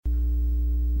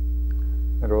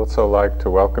I'd also like to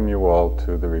welcome you all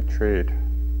to the retreat.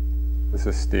 This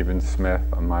is Stephen Smith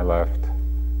on my left.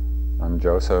 I'm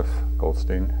Joseph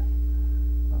Goldstein.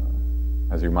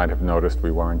 As you might have noticed,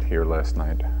 we weren't here last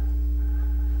night.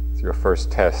 It's your first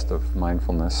test of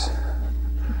mindfulness.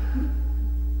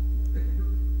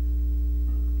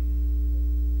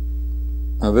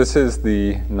 Now, this is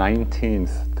the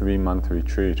 19th 3-month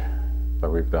retreat that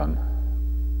we've done,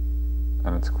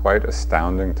 and it's quite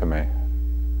astounding to me.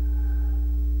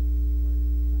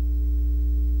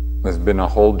 There's been a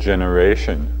whole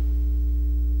generation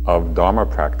of Dharma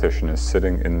practitioners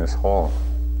sitting in this hall.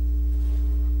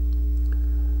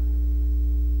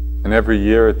 And every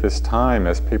year at this time,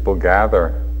 as people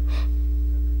gather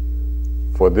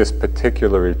for this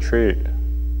particular retreat, it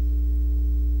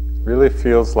really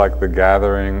feels like the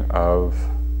gathering of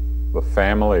the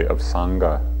family of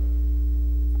Sangha.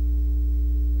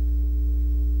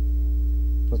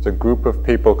 Just a group of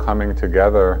people coming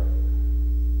together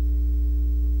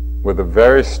with a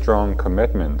very strong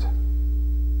commitment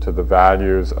to the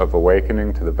values of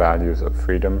awakening, to the values of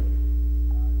freedom.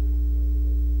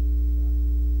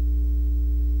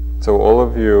 So all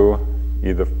of you,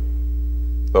 either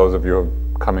those of you who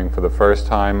are coming for the first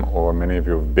time, or many of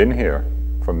you have been here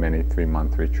for many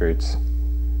 3-month retreats,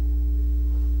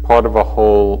 part of a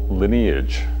whole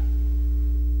lineage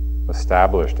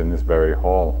established in this very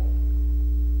hall.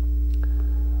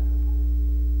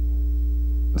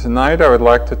 Tonight I would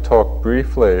like to talk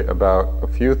briefly about a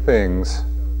few things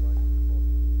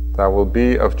that will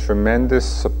be of tremendous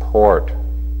support,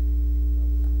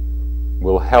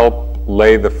 will help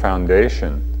lay the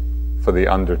foundation for the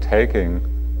undertaking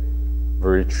of a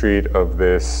retreat of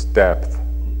this depth,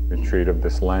 retreat of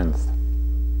this length.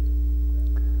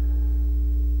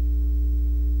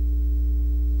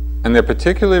 And they're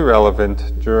particularly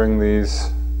relevant during these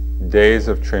days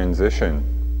of transition.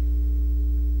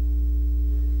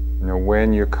 You know,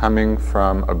 when you're coming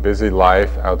from a busy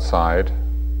life outside,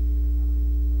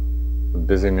 the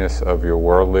busyness of your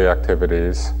worldly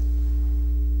activities,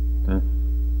 and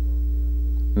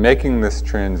making this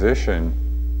transition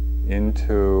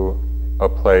into a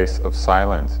place of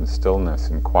silence and stillness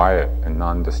and quiet and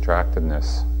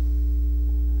non-distractedness.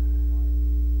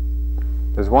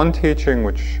 There's one teaching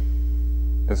which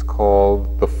is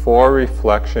called the 4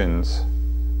 reflections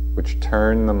which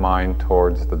turn the mind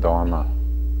towards the Dharma.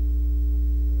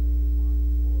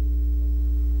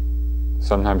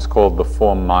 Sometimes called the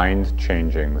 4 mind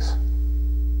changings.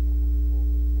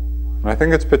 And I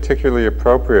think it's particularly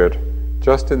appropriate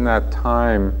just in that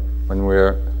time when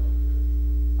we're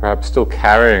perhaps still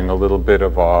carrying a little bit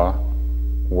of our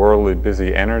worldly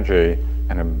busy energy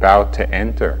and about to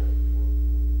enter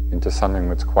into something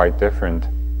that's quite different.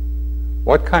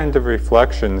 What kind of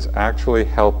reflections actually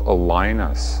help align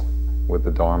us with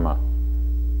the Dharma,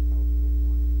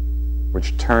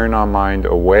 which turn our mind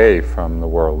away from the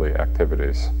worldly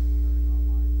activities?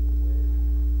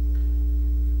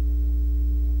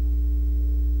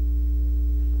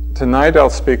 Tonight I'll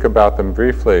speak about them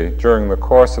briefly. During the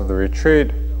course of the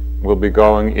retreat, we'll be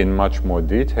going in much more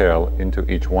detail into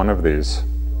each one of these.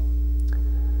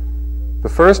 The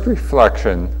first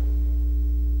reflection,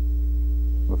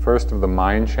 the first of the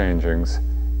mind changings,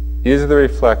 is the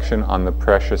reflection on the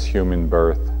precious human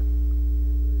birth.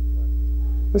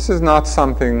 This is not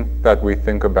something that we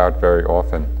think about very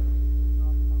often.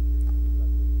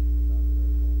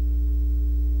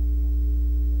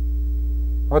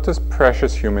 What does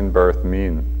precious human birth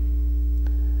mean?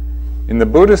 In the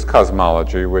Buddhist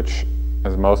cosmology, which,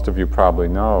 as most of you probably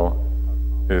know,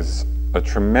 is a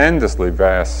tremendously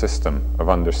vast system of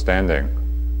understanding,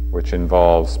 which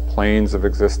involves planes of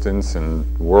existence and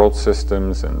world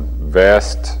systems and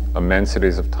vast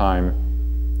immensities of time,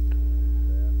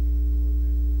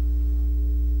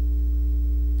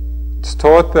 it's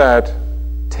taught that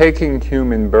taking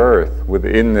human birth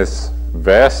within this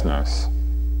vastness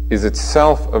is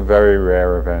itself a very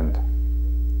rare event.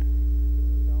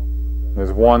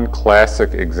 There's one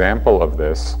classic example of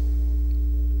this.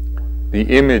 The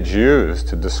image used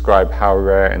to describe how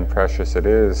rare and precious it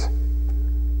is.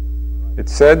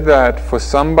 It's said that for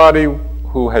somebody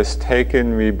who has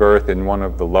taken rebirth in one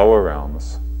of the lower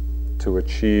realms to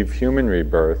achieve human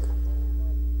rebirth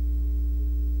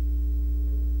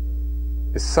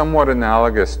is somewhat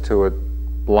analogous to a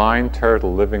blind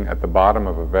turtle living at the bottom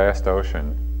of a vast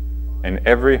ocean, and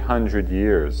every 100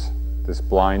 years this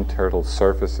blind turtle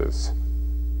surfaces.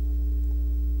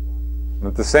 And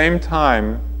at the same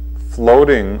time,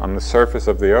 floating on the surface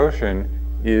of the ocean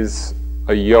is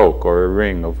a yoke or a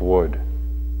ring of wood.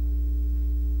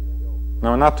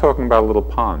 Now, we're not talking about a little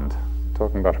pond, we're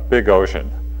talking about a big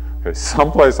ocean Okay,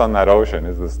 someplace on that ocean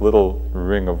is this little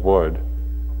ring of wood,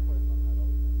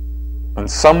 and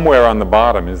somewhere on the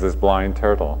bottom is this blind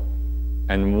turtle.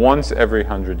 And once every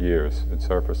 100 years it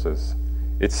surfaces.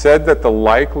 It's said that the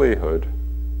likelihood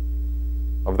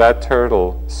of that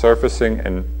turtle surfacing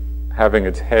and having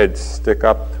its head stick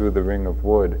up through the ring of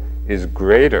wood is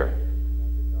greater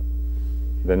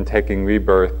than taking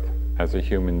rebirth as a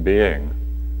human being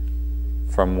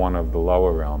from one of the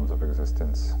lower realms of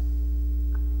existence.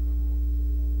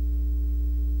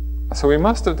 So we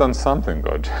must have done something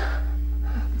good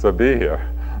to be here.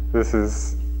 This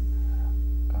is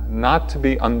not to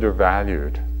be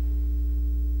undervalued.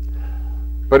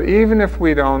 But even if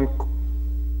we don't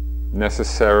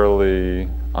necessarily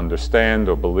understand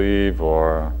or believe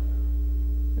or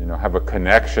have a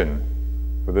connection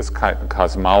with this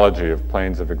cosmology of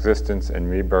planes of existence and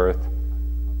rebirth,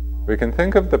 we can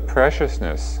think of the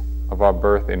preciousness of our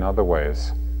birth in other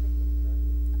ways.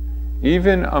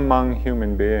 Even among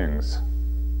human beings,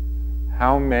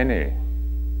 how many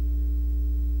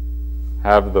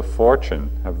have the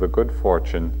good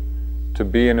fortune to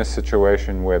be in a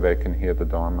situation where they can hear the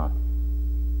Dharma?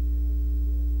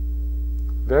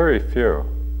 Very few.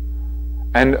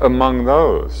 And among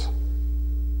those,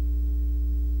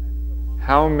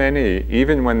 how many,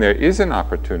 even when there is an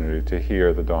opportunity to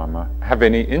hear the Dharma, have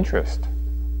any interest?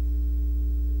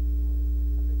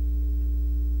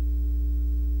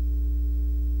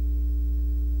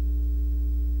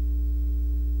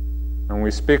 When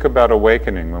we speak about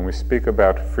awakening, when we speak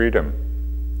about freedom,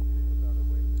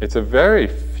 it's a very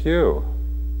few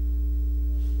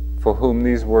for whom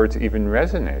these words even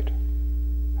resonate,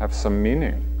 have some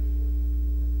meaning.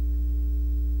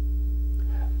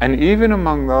 And even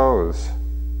among those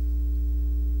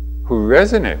who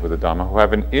resonate with the Dhamma, who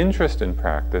have an interest in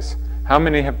practice, how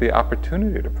many have the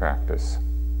opportunity to practice?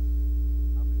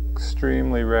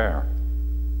 Extremely rare.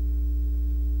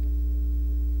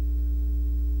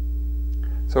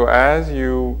 So as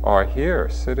you are here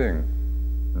sitting,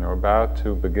 about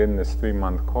to begin this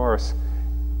 3-month course,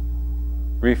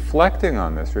 reflecting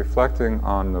on this, reflecting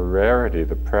on the rarity,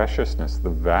 the preciousness, the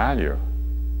value,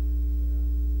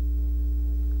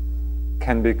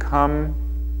 can become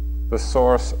the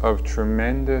source of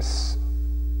tremendous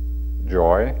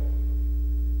joy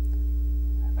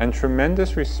and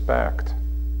tremendous respect.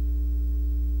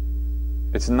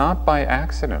 It's not by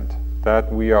accident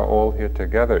that we are all here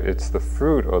together. It's the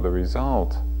fruit or the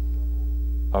result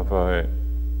of a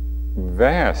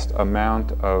vast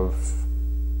amount of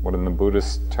what in the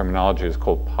Buddhist terminology is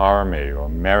called parami, or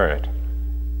merit,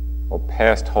 or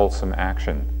past wholesome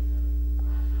action.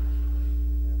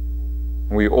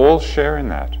 We all share in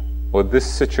that, or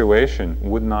this situation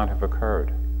would not have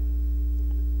occurred.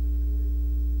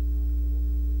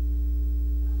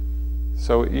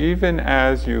 So even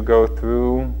as you go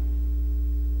through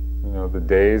the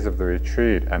days of the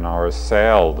retreat and are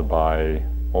assailed by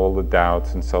all the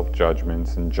doubts and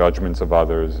self-judgments and judgments of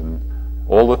others and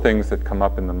all the things that come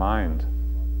up in the mind,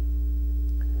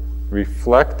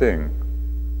 reflecting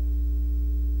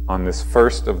on this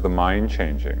first of the mind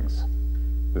changings,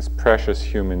 this precious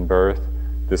human birth,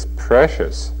 this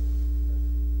precious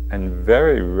and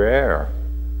very rare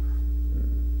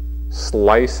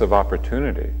slice of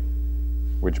opportunity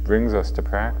which brings us to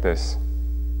practice,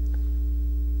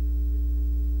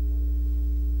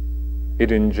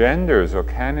 it engenders or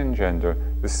can engender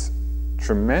this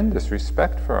tremendous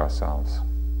respect for ourselves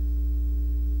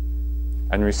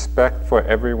and respect for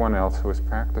everyone else who is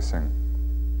practicing.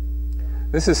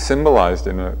 This is symbolized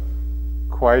in a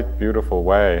quite beautiful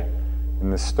way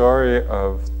in the story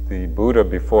of the Buddha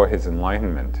before his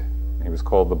enlightenment. He was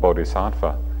called the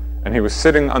Bodhisattva, and he was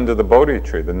sitting under the Bodhi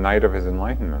tree the night of his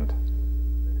enlightenment.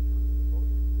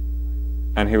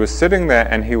 And he was sitting there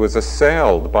and he was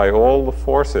assailed by all the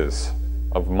forces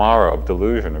of Mara, of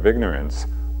delusion, of ignorance,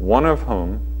 one of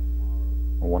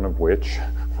which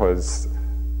was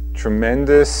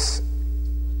tremendous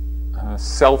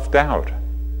self-doubt.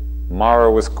 Mara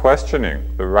was questioning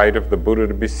the right of the Buddha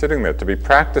to be sitting there, to be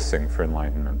practicing for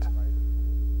enlightenment,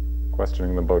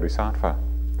 questioning the Bodhisattva.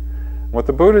 What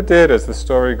the Buddha did, as the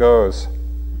story goes,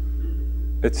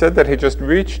 it said that he just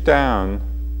reached down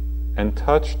and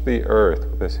touched the earth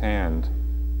with his hand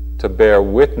to bear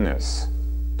witness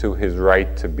to his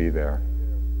right to be there,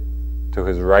 to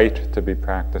his right to be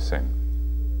practicing,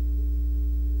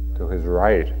 to his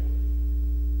right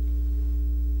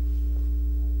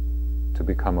to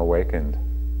become awakened.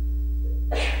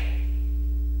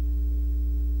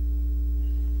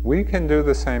 We can do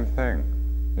the same thing.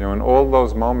 In all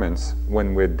those moments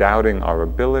when we're doubting our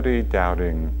ability,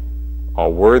 doubting our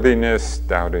worthiness,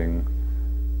 doubting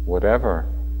whatever,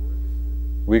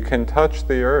 we can touch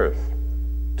the earth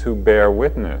to bear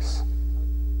witness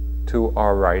to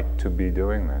our right to be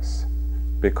doing this,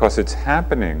 because it's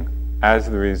happening as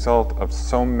the result of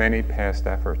so many past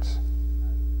efforts.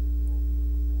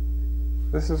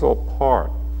 This is all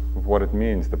part of what it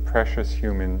means, the precious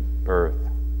human birth.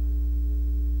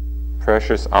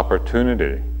 Precious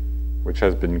opportunity, which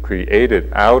has been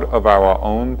created out of our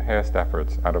own past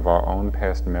efforts, out of our own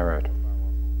past merit,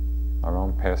 our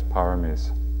own past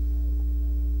paramis.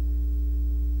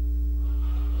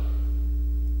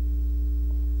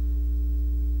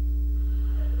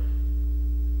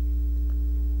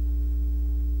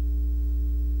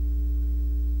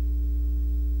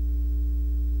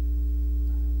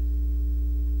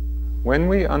 When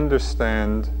we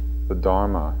understand the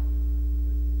Dharma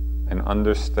and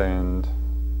understand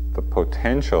the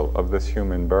potential of this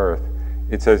human birth,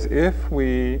 it's as if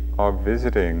we are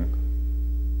visiting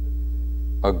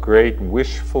a great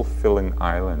wish-fulfilling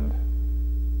island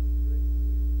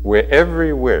where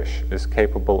every wish is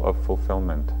capable of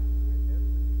fulfillment.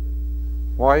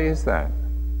 Why is that?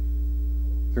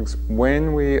 Because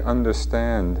when we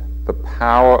understand the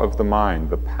power of the mind,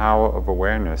 the power of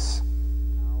awareness,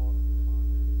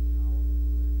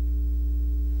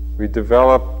 we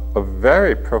develop a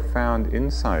very profound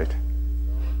insight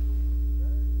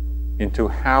into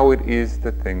how it is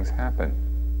that things happen.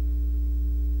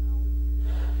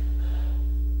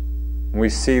 We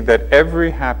see that every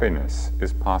happiness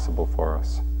is possible for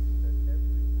us.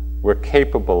 We're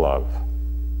capable of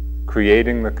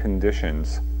creating the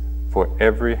conditions for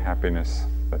every happiness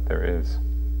that there is.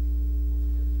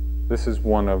 This is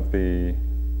one of the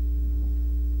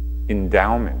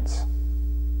endowments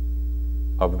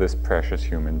of this precious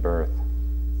human birth.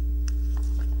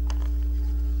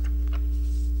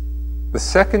 The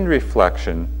second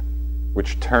reflection,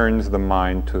 which turns the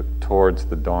mind towards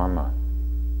the Dharma,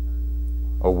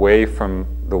 away from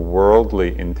the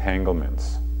worldly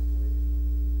entanglements,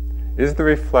 is the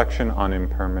reflection on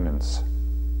impermanence.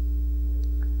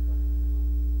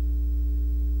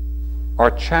 Our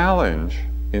challenge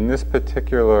in this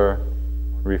particular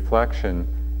reflection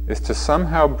is to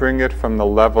somehow bring it from the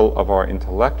level of our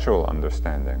intellectual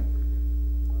understanding,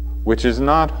 which is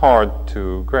not hard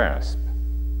to grasp.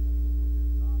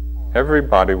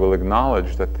 Everybody will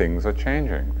acknowledge that things are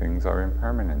changing, things are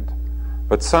impermanent.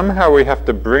 But somehow we have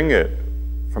to bring it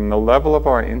from the level of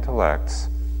our intellects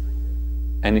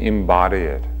and embody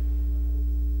it.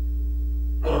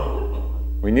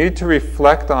 We need to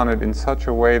reflect on it in such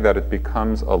a way that it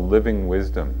becomes a living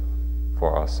wisdom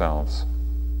for ourselves.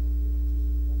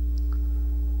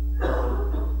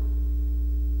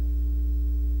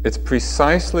 It's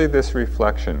precisely this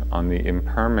reflection on the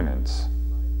impermanence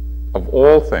of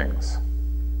all things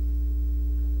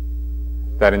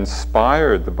that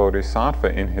inspired the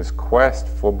Bodhisattva in his quest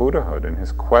for Buddhahood, in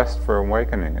his quest for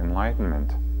awakening,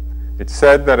 enlightenment. It's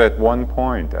said that at one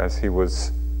point, as he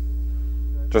was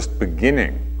just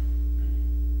beginning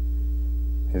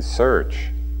his search,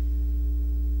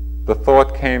 the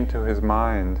thought came to his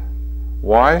mind,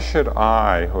 why should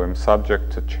I, who am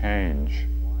subject to change,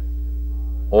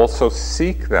 also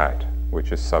seek that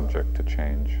which is subject to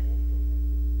change?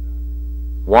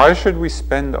 Why should we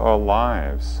spend our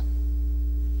lives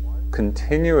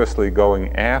continuously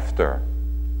going after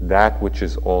that which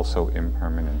is also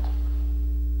impermanent?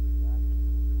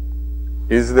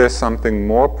 Is there something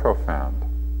more profound?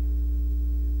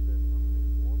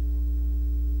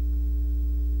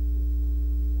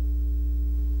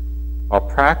 Our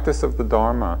practice of the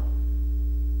Dharma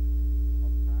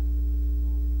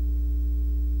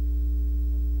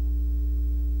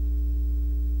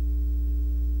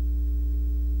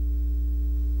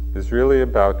is really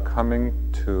about coming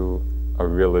to a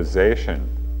realization,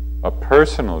 a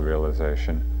personal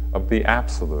realization of the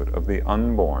absolute, of the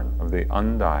unborn, of the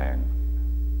undying.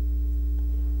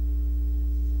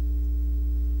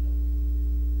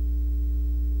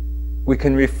 We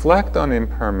can reflect on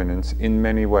impermanence in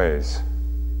many ways.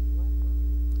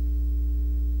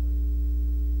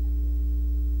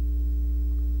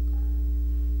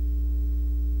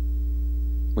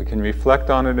 We can reflect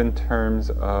on it in terms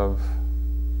of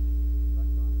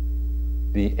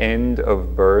the end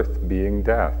of birth being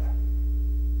death.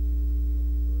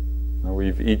 Now,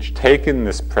 we've each taken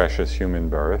this precious human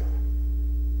birth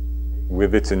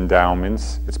with its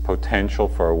endowments, its potential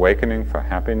for awakening, for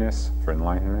happiness, for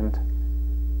enlightenment.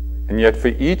 And yet for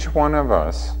each one of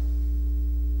us,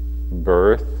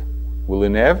 birth will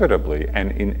inevitably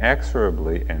and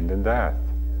inexorably end in death.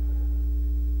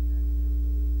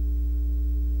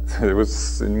 It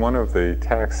was in one of the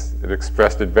texts, it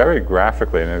expressed it very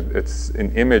graphically, and it's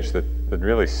an image that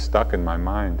really stuck in my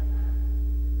mind.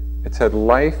 It said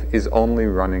life is only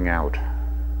running out.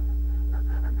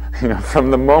 From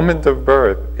the moment of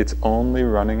birth, it's only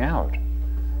running out.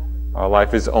 Our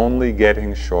life is only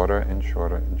getting shorter and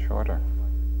shorter and shorter.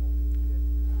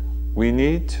 We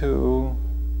need to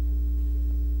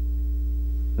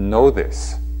know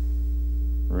this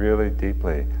really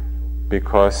deeply,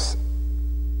 because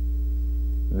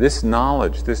this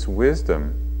knowledge, this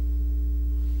wisdom,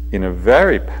 in a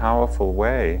very powerful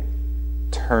way,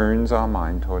 turns our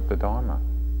mind toward the Dharma.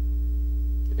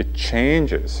 It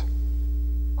changes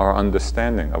our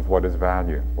understanding of what is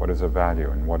value, what is of value,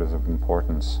 and what is of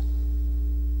importance.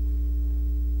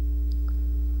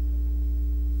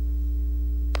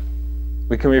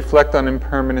 We can reflect on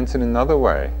impermanence in another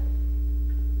way.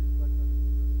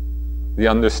 The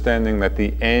understanding that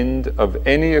the end of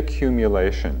any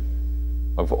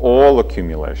accumulation, of all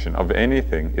accumulation, of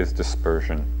anything, is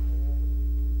dispersion.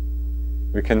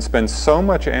 We can spend so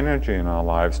much energy in our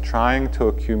lives trying to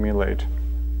accumulate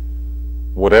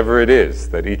whatever it is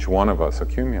that each one of us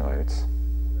accumulates.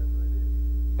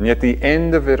 And yet the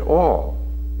end of it all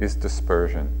is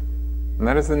dispersion. And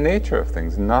that is the nature of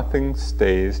things. Nothing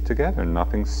stays together.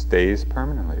 Nothing stays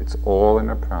permanently. It's all in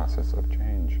a process of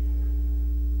change.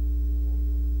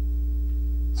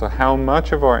 So how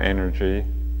much of our energy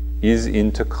is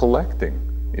into collecting,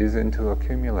 is into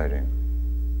accumulating?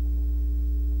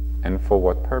 And for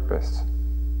what purpose?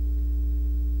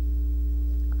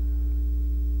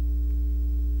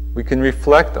 We can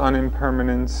reflect on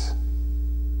impermanence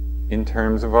in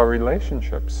terms of our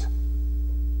relationships.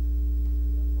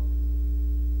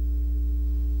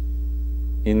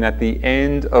 In that the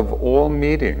end of all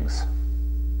meetings,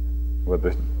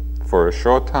 whether for a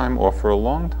short time or for a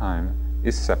long time,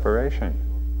 is separation.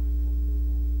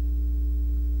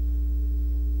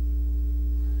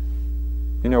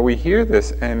 We hear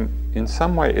this, and in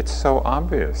some way it's so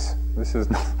obvious. This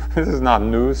is not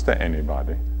news to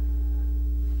anybody.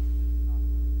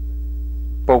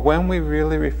 But when we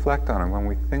really reflect on it, when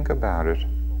we think about it,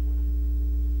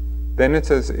 then it's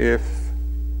as if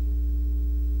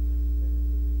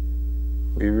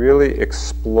we really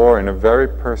explore in a very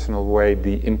personal way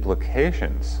the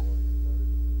implications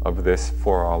of this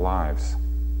for our lives.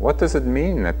 What does it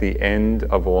mean that the end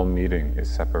of all meeting is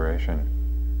separation?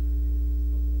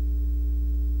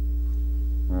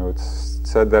 It's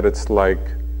said that it's like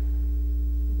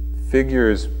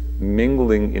figures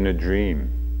mingling in a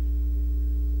dream.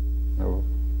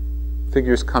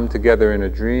 Figures come together in a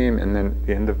dream, and then at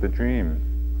the end of the dream,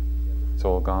 it's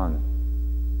all gone.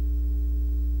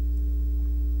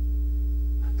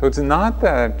 So it's not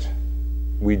that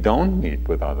we don't meet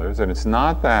with others, and it's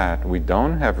not that we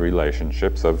don't have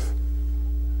relationships of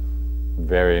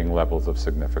varying levels of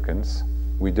significance.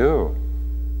 We do.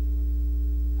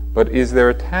 But is there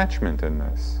attachment in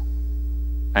this?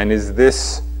 And is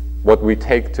this what we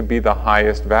take to be the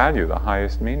highest value, the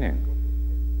highest meaning?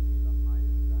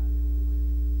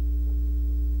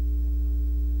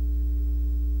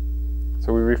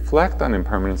 So we reflect on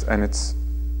impermanence, and it's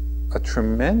a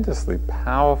tremendously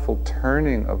powerful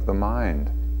turning of the mind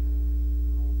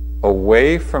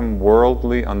away from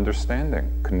worldly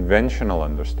understanding, conventional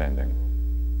understanding,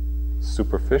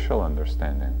 superficial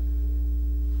understanding,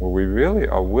 where we really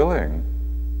are willing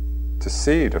to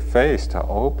see, to face, to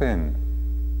open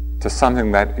to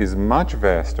something that is much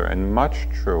vaster and much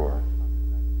truer,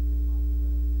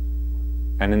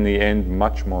 and in the end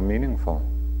much more meaningful.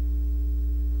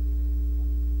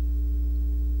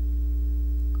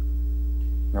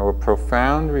 Now, a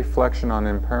profound reflection on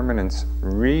impermanence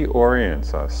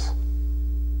reorients us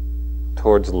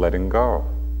towards letting go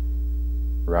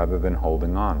rather than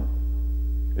holding on.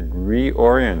 It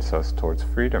reorients us towards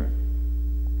freedom.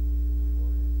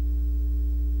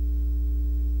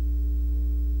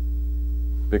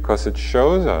 Because it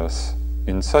shows us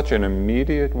in such an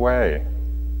immediate way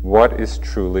what is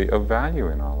truly of value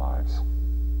in our lives,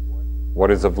 what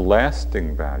is of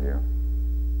lasting value.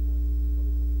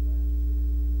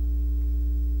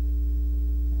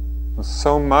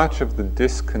 So much of the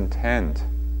discontent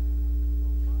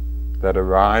that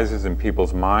arises in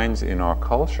people's minds in our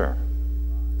culture,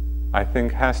 I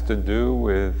think, has to do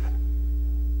with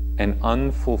an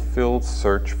unfulfilled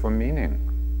search for meaning.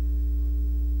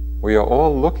 We are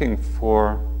all looking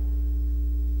for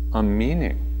a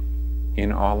meaning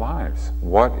in our lives.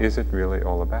 What is it really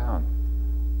all about?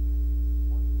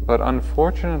 But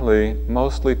unfortunately,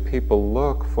 mostly people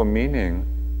look for meaning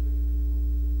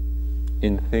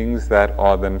in things that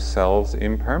are themselves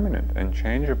impermanent and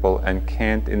changeable and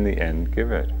can't in the end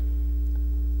give it.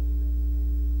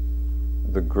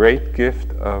 The great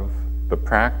gift of the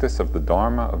practice of the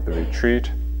Dharma, of the retreat,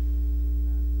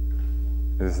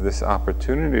 is this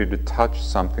opportunity to touch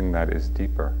something that is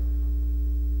deeper.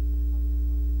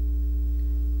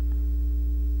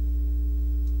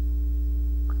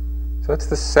 So that's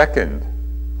the second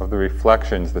of the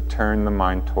reflections that turn the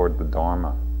mind toward the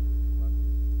Dharma.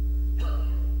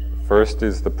 First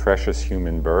is the precious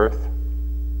human birth,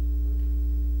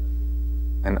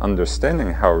 and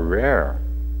understanding how rare,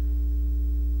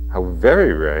 how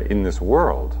very rare in this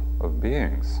world of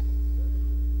beings,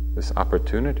 this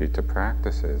opportunity to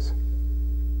practice is.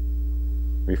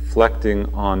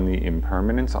 Reflecting on the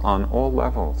impermanence on all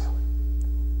levels.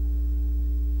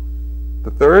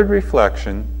 The third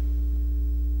reflection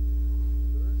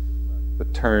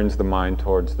that turns the mind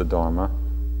towards the Dharma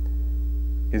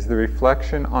is the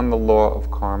reflection on the law of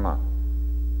karma.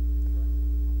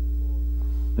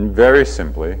 And very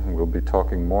simply, and we'll be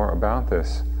talking more about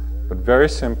this, but very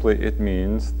simply it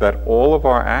means that all of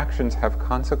our actions have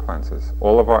consequences,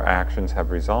 all of our actions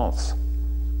have results,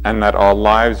 and that our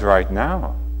lives right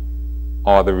now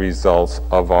are the results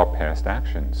of our past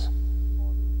actions.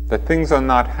 That things are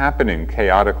not happening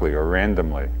chaotically or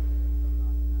randomly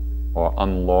or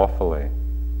unlawfully.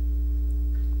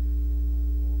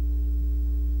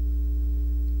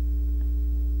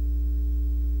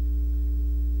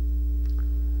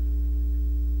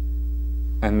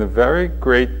 And the very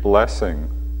great blessing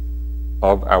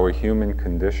of our human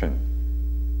condition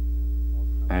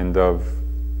and of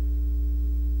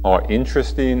our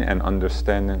interest in and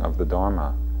understanding of the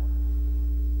Dharma,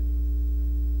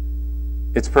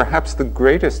 it's perhaps the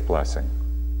greatest blessing,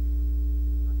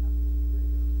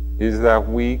 is that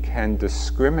we can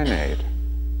discriminate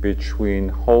between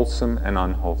wholesome and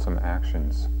unwholesome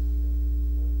actions.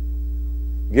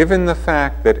 Given the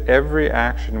fact that every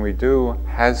action we do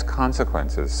has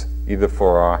consequences, either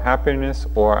for our happiness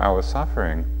or our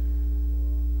suffering,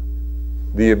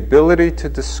 the ability to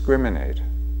discriminate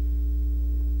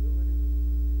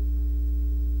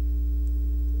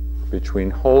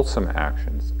between wholesome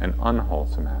actions and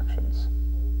unwholesome actions,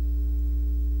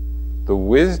 the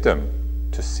wisdom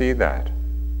to see that,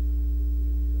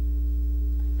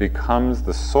 becomes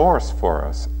the source for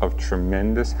us of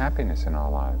tremendous happiness in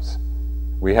our lives.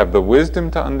 We have the wisdom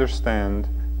to understand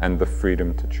and the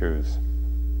freedom to choose.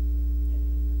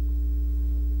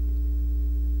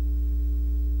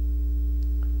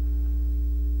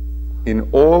 In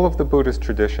all of the Buddhist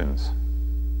traditions,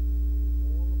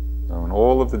 in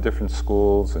all of the different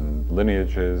schools and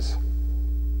lineages,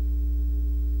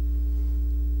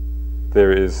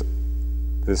 there is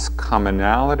this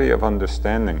commonality of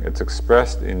understanding. It's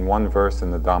expressed in one verse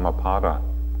in the Dhammapada,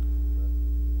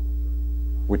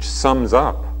 which sums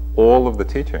up all of the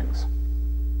teachings.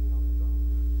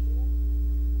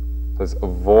 It says,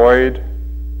 avoid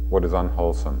what is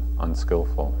unwholesome,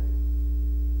 unskillful.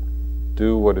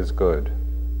 Do what is good.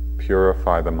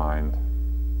 Purify the mind.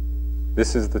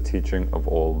 This is the teaching of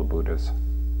all the Buddhas.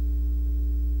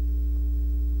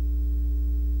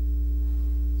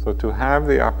 So to have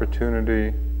the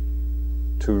opportunity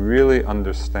to really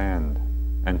understand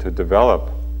and to develop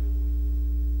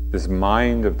this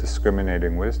mind of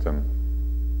discriminating wisdom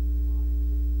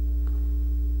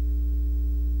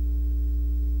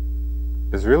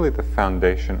is really the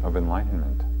foundation of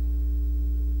enlightenment.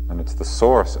 And it's the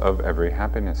source of every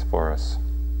happiness for us.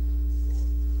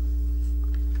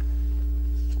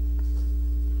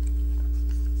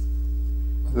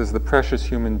 There's the precious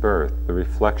human birth, the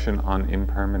reflection on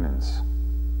impermanence,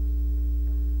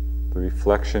 the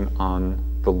reflection on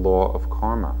the law of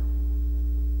karma,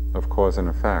 of cause and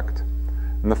effect.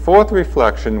 And the fourth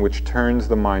reflection, which turns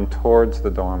the mind towards the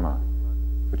Dharma,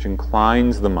 which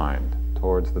inclines the mind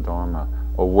towards the Dharma,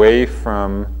 away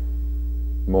from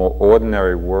more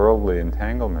ordinary worldly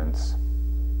entanglements,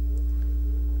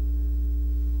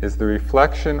 is the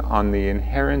reflection on the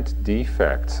inherent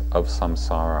defects of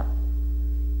samsara.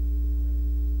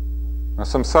 Now,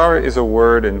 samsara is a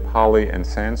word in Pali and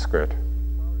Sanskrit,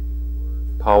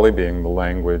 Pali being the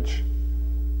language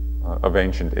of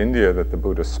ancient India that the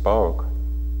Buddha spoke.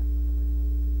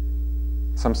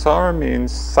 Samsara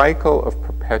means cycle of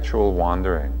perpetual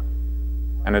wandering,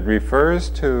 and it refers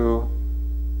to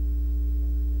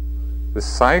the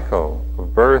cycle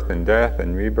of birth and death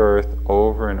and rebirth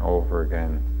over and over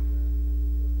again.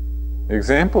 The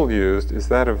example used is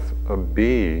that of a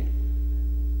bee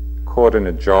caught in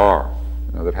a jar,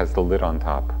 that has the lid on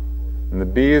top. And the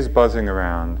bee is buzzing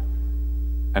around,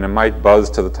 and it might buzz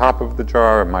to the top of the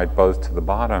jar, it might buzz to the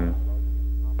bottom,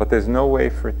 but there's no way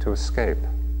for it to escape.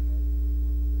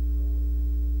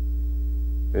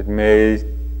 It may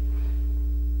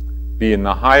be in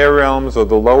the higher realms or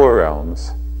the lower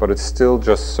realms, but it's still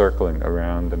just circling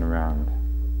around and around.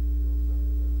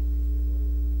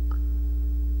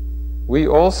 we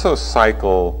also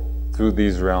cycle through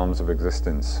these realms of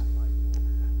existence.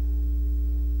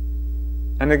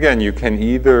 And again, you can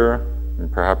either, and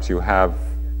perhaps you have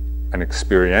an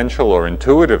experiential or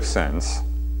intuitive sense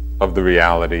of the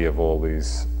reality of all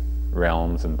these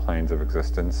realms and planes of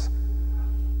existence,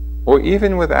 or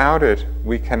even without it,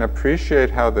 we can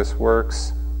appreciate how this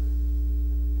works,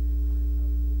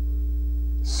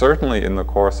 certainly in the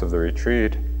course of the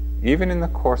retreat, even in the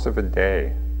course of a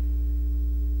day.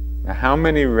 Now, how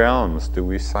many realms do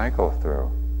we cycle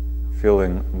through,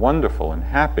 feeling wonderful and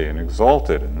happy and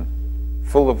exalted and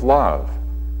full of love?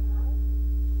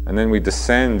 And then we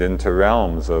descend into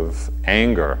realms of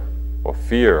anger or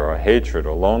fear or hatred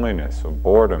or loneliness or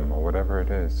boredom or whatever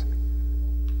it is.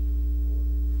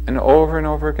 And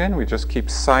over again, we just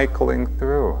keep cycling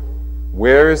through.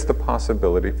 Where is the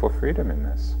possibility for freedom in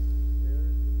this?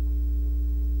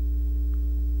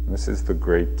 This is the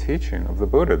great teaching of the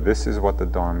Buddha. This is what the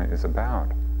Dharma is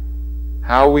about.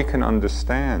 How we can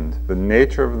understand the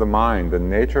nature of the mind, the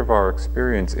nature of our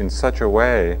experience in such a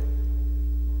way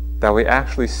that we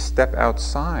actually step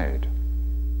outside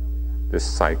this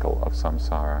cycle of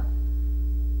samsara.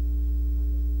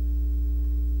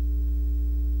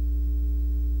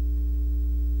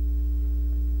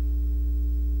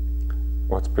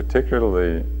 What's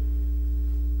particularly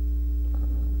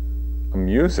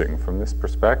amusing from this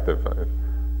perspective,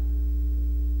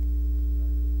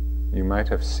 you might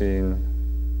have seen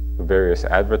the various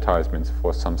advertisements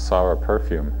for samsara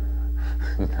perfume,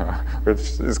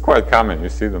 which is quite common. You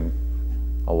see them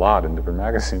a lot in different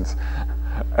magazines.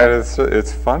 And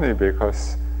it's funny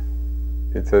because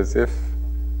it's as if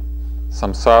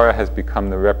samsara has become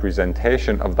the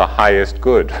representation of the highest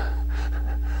good.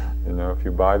 If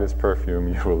you buy this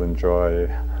perfume, you will enjoy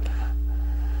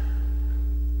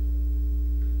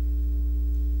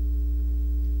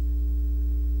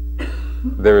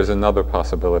there is another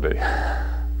possibility.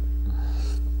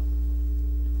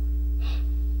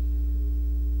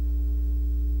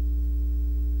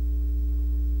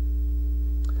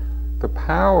 The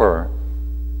power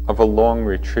of a long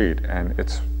retreat, and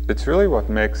it's really what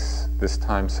makes this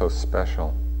time so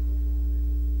special.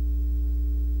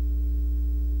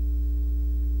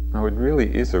 Now, it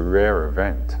really is a rare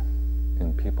event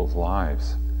in people's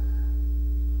lives.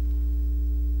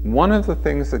 One of the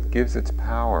things that gives its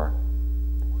power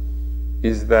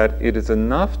is that it is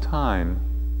enough time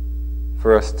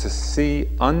for us to see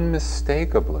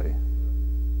unmistakably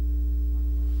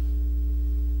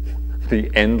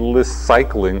the endless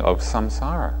cycling of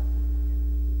samsara.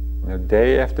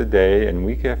 Day after day and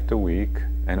week after week,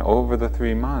 and over the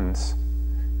 3 months,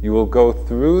 you will go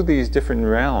through these different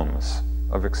realms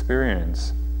of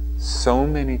experience so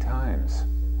many times.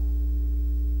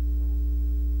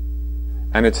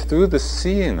 And it's through the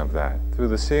seeing of that, through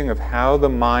the seeing of how the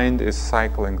mind is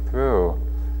cycling through,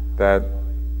 that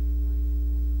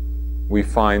we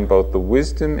find both the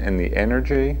wisdom and the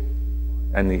energy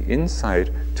and the insight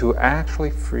to actually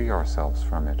free ourselves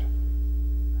from it.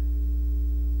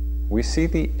 We see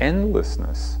the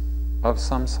endlessness of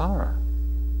samsara.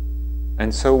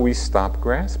 And so we stop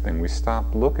grasping, we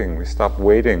stop looking, we stop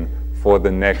waiting for the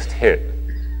next hit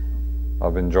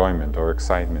of enjoyment or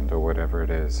excitement or whatever it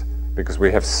is, because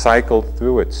we have cycled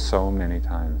through it so many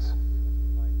times.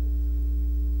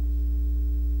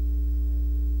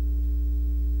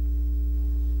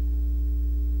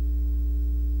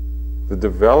 The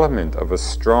development of a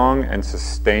strong and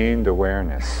sustained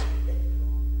awareness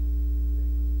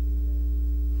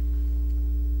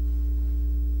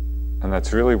and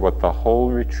that's really what the whole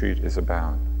retreat is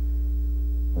about.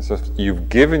 It's just, you've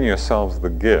given yourselves the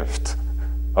gift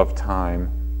of time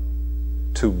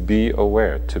to be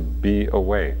aware, to be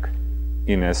awake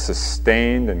in as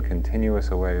sustained and continuous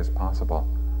a way as possible.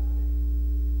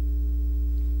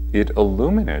 It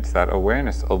illuminates, that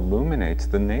awareness illuminates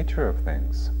the nature of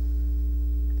things.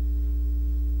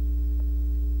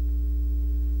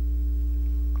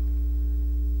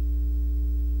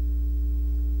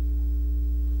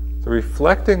 So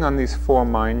reflecting on these 4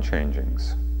 mind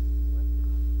changings,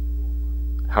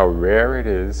 how rare it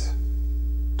is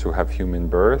to have human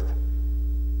birth,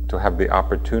 to have the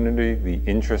opportunity, the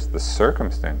interest, the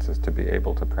circumstances to be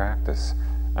able to practice,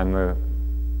 and the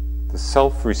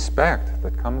self-respect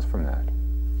that comes from that,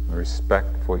 the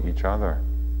respect for each other.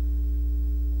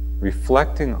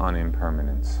 Reflecting on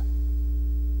impermanence.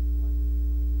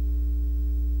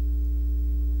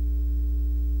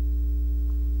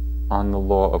 On the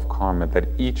law of karma, that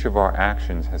each of our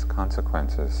actions has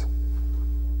consequences.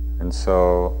 And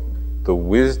so the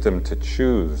wisdom to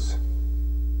choose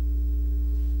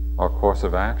our course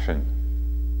of action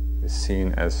is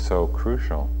seen as so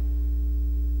crucial.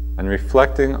 and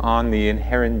reflecting on the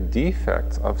inherent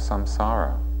defects of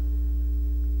samsara.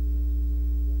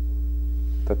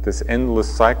 That this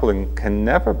endless cycling can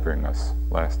never bring us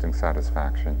lasting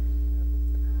satisfaction.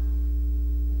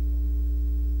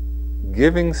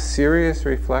 Giving serious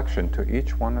reflection to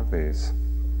each one of these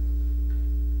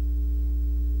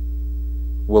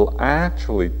will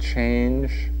actually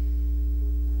change.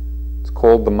 It's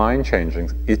called the mind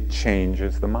changing. It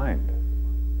changes the mind.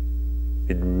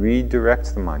 It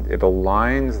redirects the mind. It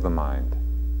aligns the mind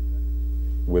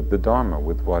with the Dharma,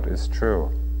 with what is true.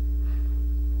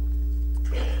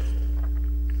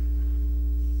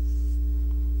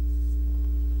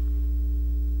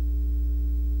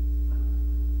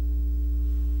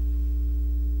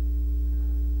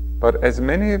 But as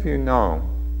many of you know,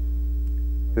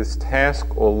 this task,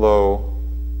 although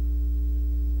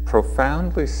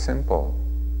profoundly simple,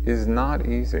 is not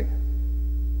easy.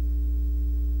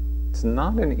 It's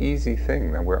not an easy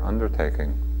thing that we're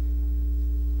undertaking.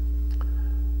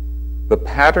 The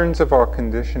patterns of our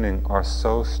conditioning are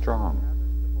so strong.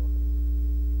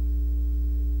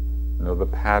 You know, the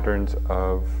patterns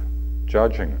of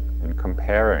judging and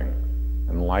comparing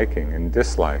and liking and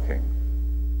disliking.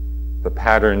 The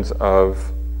patterns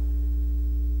of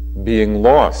being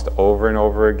lost over and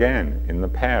over again in the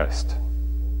past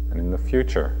and in the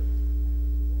future.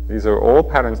 These are all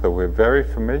patterns that we're very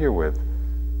familiar with.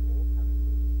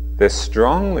 They're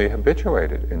strongly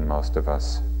habituated in most of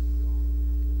us.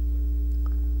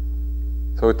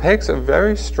 So it takes a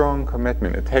very strong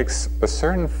commitment. It takes a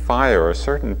certain fire, a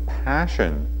certain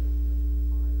passion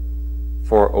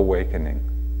for awakening,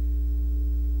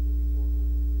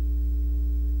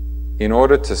 in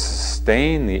order to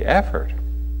sustain the effort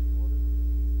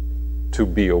to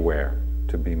be aware,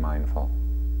 to be mindful.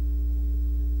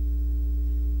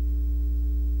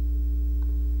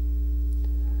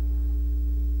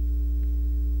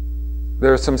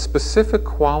 There are some specific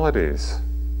qualities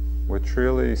which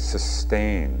really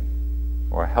sustain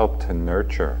or help to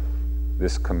nurture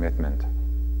this commitment,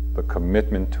 the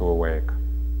commitment to awake.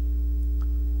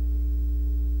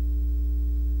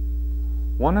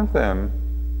 One of them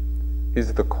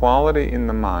is the quality in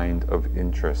the mind of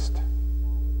interest.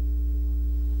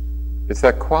 It's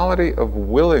that quality of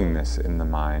willingness in the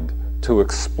mind to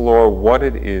explore what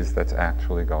it is that's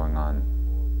actually going on.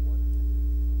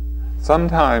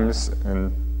 Sometimes,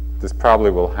 and this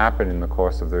probably will happen in the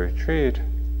course of the retreat,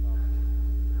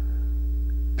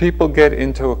 people get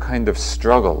into a kind of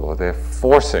struggle, or they're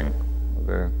forcing, or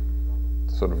they're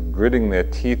sort of gritting their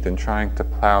teeth and trying to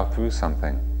plow through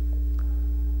something.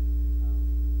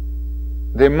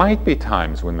 There might be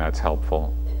times when that's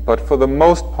helpful, but for the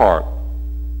most part,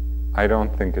 I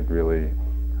don't think it really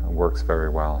works very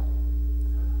well.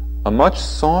 A much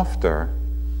softer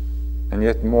and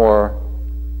yet more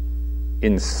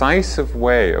incisive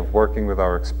way of working with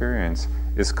our experience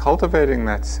is cultivating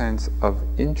that sense of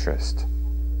interest.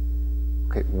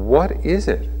 Okay, what is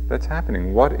it that's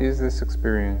happening? What is this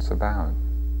experience about?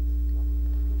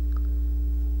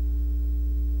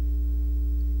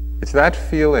 It's that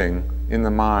feeling in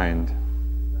the mind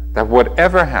that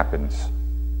whatever happens,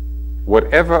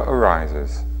 whatever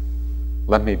arises,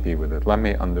 let me be with it, let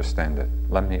me understand it,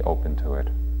 let me open to it.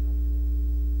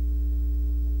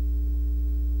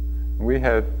 We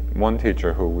had one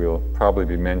teacher who we'll probably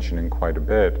be mentioning quite a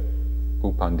bit,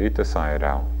 U Pandita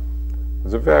Sayadaw. He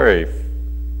was a very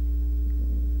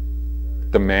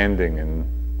demanding and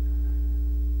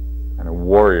a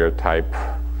warrior type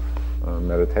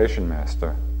meditation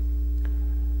master.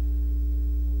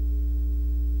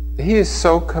 He is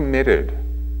so committed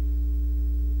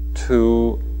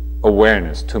to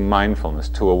awareness, to mindfulness,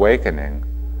 to awakening.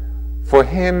 For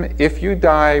him, if you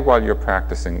die while you're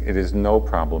practicing, it is no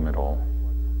problem at all.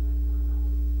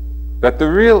 That the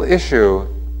real issue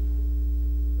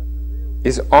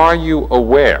is, are you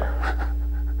aware?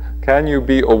 Can you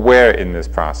be aware in this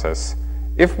process?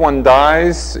 If one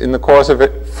dies in the course of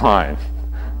it, fine.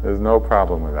 There's no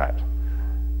problem with that.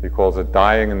 He calls it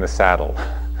dying in the saddle.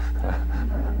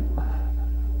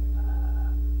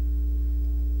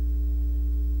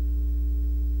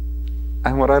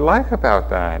 And what I like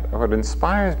about that, what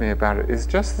inspires me about it, is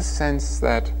just the sense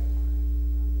that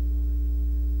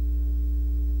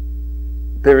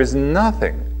there is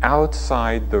nothing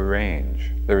outside the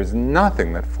range. There is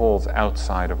nothing that falls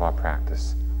outside of our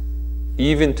practice,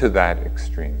 even to that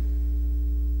extreme.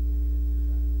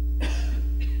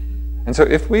 And so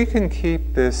if we can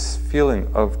keep this feeling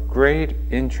of great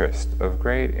interest, of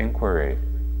great inquiry,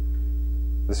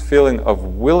 this feeling of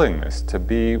willingness to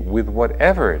be with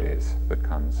whatever it is that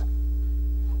comes,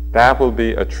 that will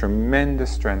be a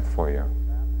tremendous strength for you.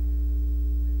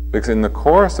 Because in the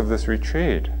course of this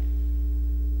retreat,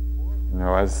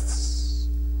 as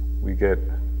we get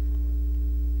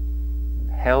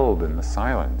held in the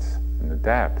silence, in the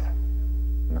depth,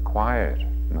 in the quiet,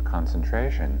 in the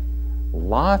concentration,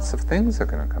 lots of things are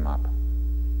going to come up.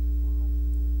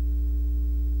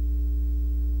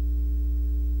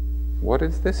 What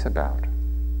is this about?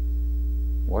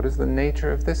 What is the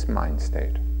nature of this mind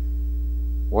state?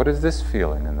 What is this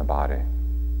feeling in the body?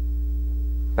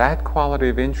 That quality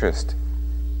of interest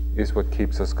is what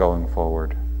keeps us going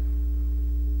forward.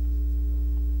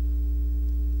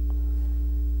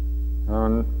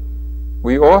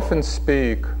 We often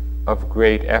speak of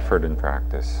great effort in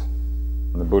practice.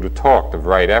 And the Buddha talked of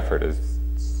right effort as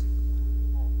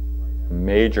a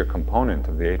major component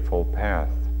of the Eightfold Path.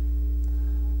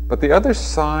 But the other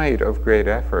side of great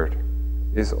effort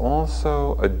is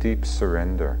also a deep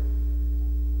surrender.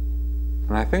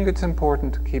 And I think it's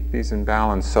important to keep these in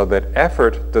balance so that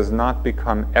effort does not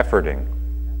become efforting,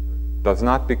 does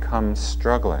not become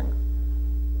struggling.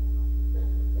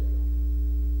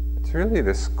 It's really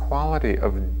this quality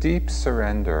of deep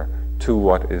surrender to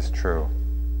what is true.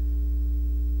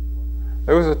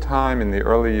 There was a time in the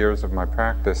early years of my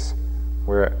practice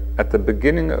where at the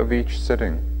beginning of each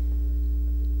sitting,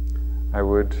 I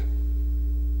would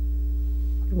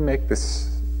make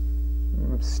this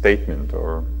statement,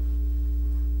 or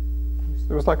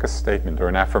it was like a statement or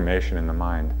an affirmation in the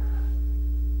mind.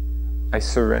 I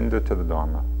surrender to the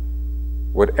Dharma.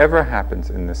 Whatever happens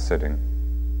in this sitting,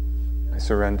 I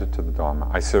surrender to the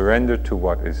Dharma. I surrender to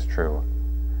what is true.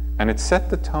 And it set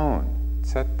the tone, it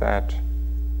set that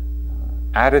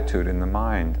attitude in the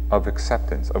mind of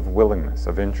acceptance, of willingness,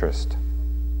 of interest.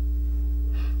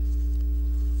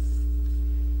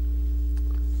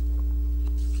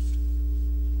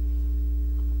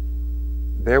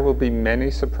 There will be many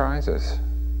surprises.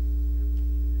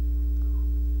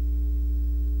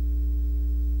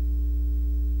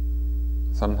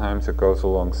 Sometimes it goes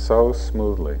along so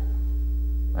smoothly,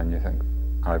 and you think,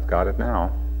 I've got it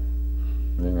now.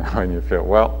 And you feel,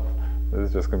 well, this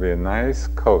is just going to be a nice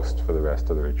coast for the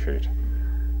rest of the retreat.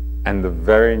 And the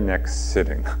very next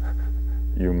sitting,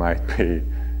 you might be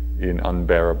in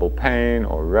unbearable pain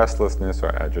or restlessness or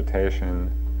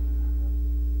agitation.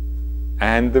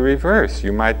 And the reverse,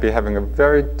 you might be having a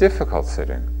very difficult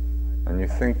sitting, and you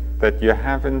think that you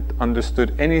haven't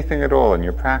understood anything at all and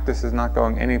your practice is not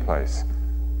going anyplace.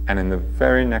 And in the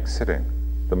very next sitting,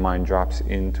 the mind drops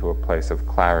into a place of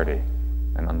clarity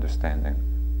and understanding.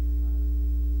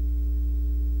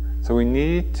 So we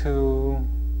need to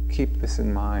keep this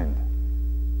in mind.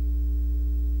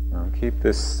 Keep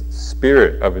this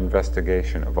spirit of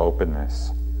investigation, of openness.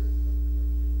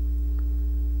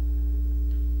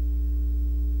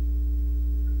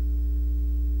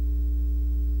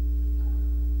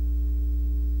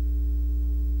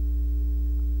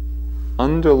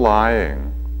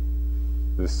 Underlying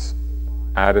this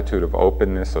attitude of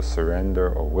openness or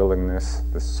surrender or willingness,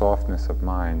 this softness of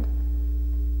mind,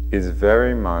 is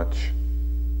very much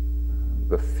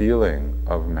the feeling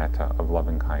of metta, of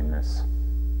loving kindness.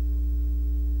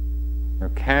 Now,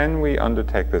 can we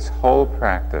undertake this whole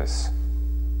practice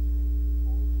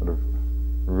sort of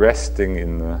resting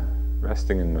in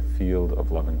the field of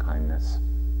loving kindness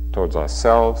towards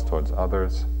ourselves, towards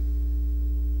others?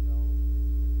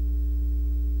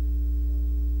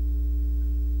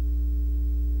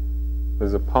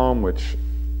 There's a poem which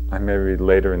I may read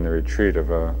later in the retreat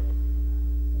of a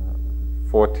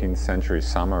 14th century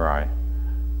samurai.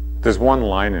 There's one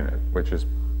line in it which is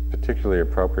particularly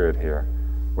appropriate here,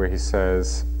 where he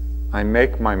says, "I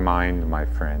make my mind my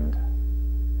friend."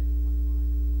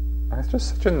 And it's just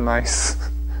such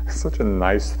a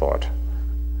nice thought.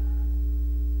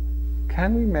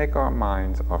 Can we make our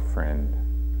minds our friend?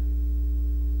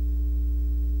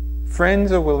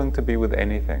 Friends are willing to be with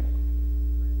anything.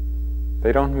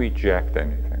 They don't reject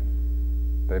anything.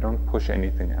 They don't push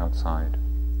anything outside.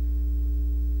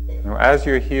 As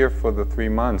you're here for the 3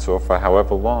 months or for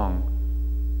however long,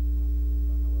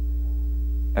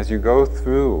 as you go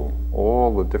through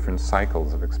all the different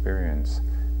cycles of experience,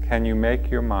 can you make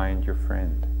your mind your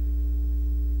friend?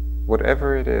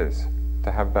 Whatever it is, to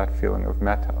have that feeling of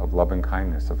metta, of loving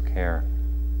kindness, of care.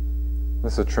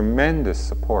 This is a tremendous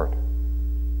support.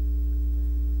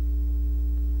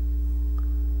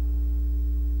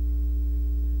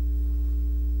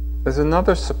 There's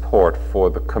another support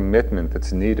for the commitment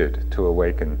that's needed to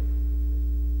awaken,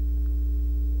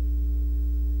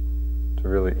 to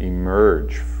really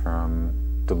emerge from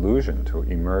delusion, to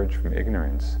emerge from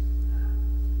ignorance.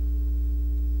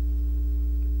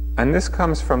 And this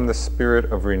comes from the spirit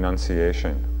of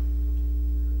renunciation.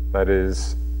 That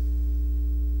is,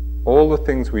 all the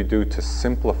things we do to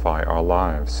simplify our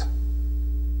lives.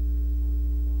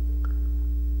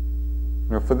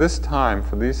 For this time,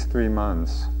 for these 3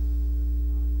 months,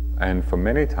 and for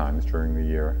many times during the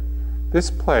year,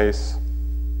 this place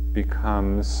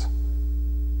becomes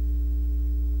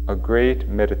a great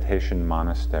meditation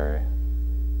monastery.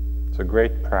 It's a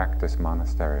great practice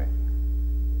monastery.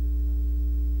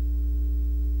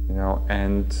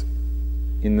 And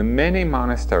in the many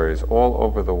monasteries all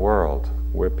over the world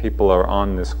where people are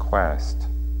on this quest,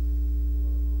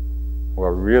 who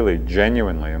are really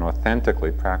genuinely and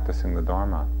authentically practicing the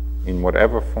Dharma in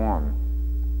whatever form,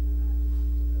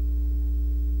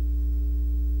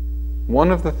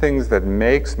 one of the things that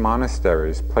makes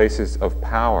monasteries places of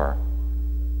power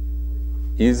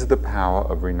is the power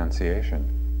of renunciation.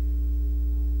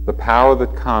 The power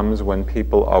that comes when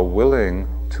people are willing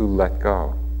to let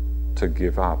go, to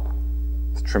give up.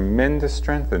 There's tremendous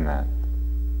strength in that.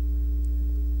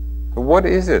 But what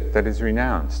is it that is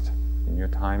renounced in your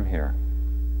time here?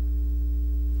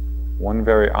 One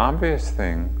very obvious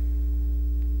thing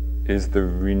is the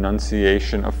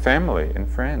renunciation of family and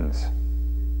friends.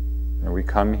 We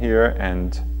come here,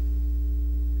 and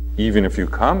even if you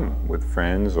come with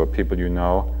friends or people you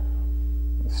know,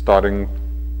 starting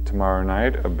tomorrow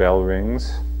night, a bell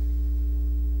rings,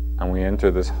 and we enter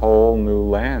this whole new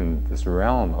land, this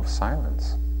realm of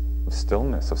silence, of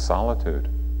stillness, of solitude.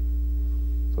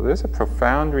 So there's a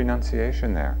profound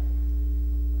renunciation there.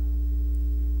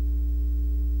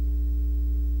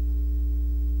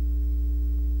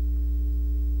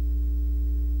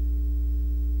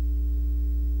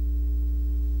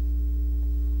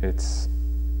 It's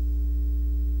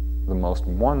the most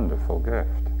wonderful gift.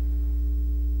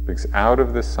 Because out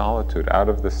of this solitude, out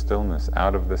of this stillness,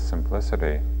 out of this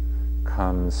simplicity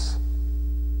comes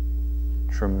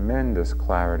tremendous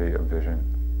clarity of vision.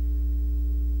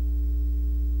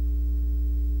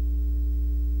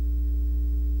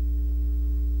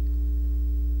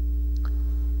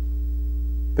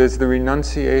 There's the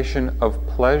renunciation of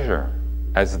pleasure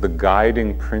as the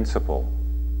guiding principle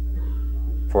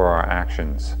for our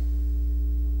actions.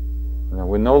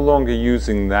 We're no longer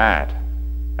using that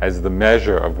as the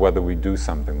measure of whether we do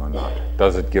something or not.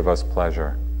 Does it give us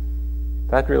pleasure?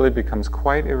 That really becomes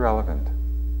quite irrelevant.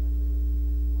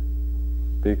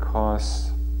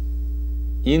 Because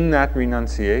in that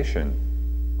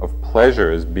renunciation of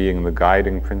pleasure as being the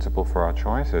guiding principle for our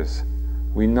choices,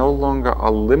 we no longer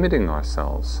are limiting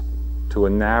ourselves to a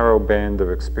narrow band of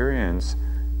experience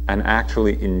and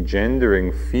actually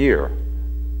engendering fear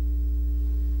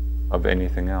of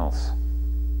anything else.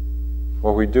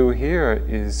 What we do here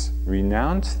is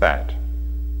renounce that,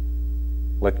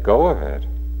 let go of it,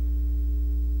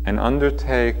 and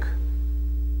undertake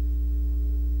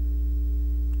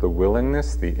the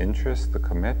willingness, the interest, the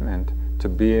commitment to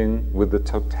being with the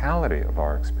totality of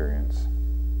our experience.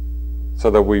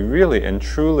 So that we really and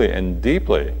truly and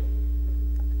deeply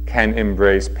can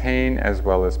embrace pain as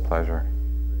well as pleasure,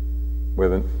 where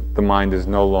the mind is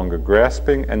no longer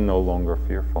grasping and no longer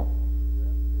fearful.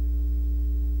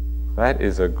 That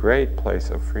is a great place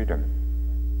of freedom.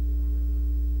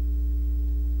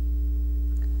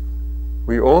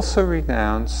 We also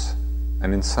renounce,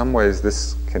 and in some ways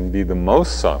this can be the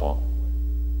most subtle,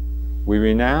 we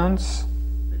renounce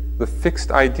the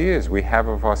fixed ideas we have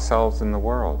of ourselves in the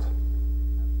world,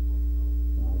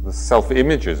 the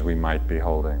self-images we might be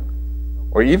holding,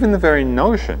 or even the very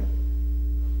notion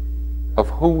of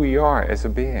who we are as a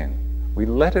being. We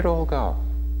let it all go.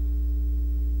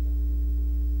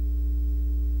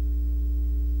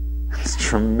 It's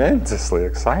tremendously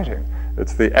exciting.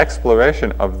 It's the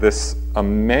exploration of this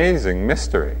amazing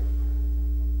mystery.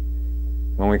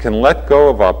 When we can let go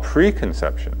of our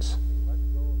preconceptions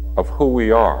of who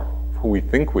we are, who we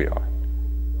think we are,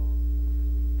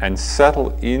 and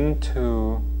settle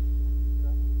into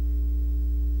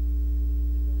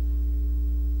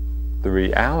the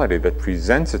reality that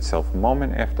presents itself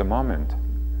moment after moment.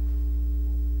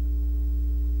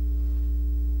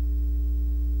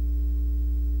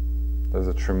 There's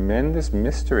a tremendous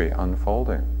mystery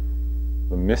unfolding.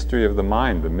 The mystery of the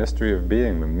mind, the mystery of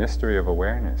being, the mystery of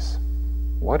awareness.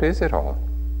 What is it all?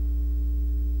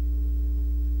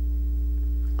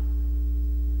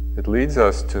 It leads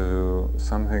us to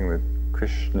something that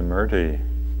Krishnamurti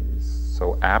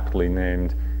so aptly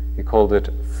named, he called it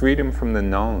freedom from the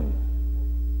known.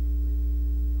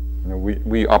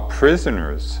 We are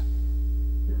prisoners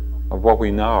of what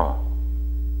we know.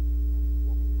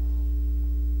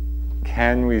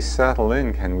 Can we settle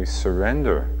in? Can we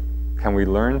surrender? Can we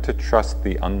learn to trust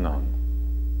the unknown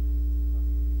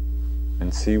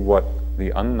and see what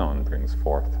the unknown brings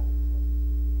forth?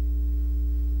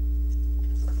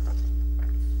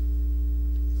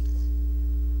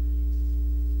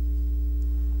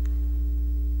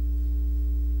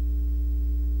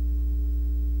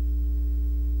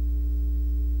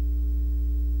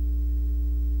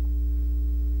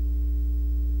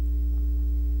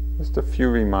 Just a few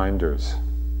reminders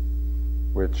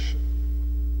which,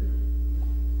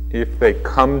 if they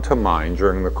come to mind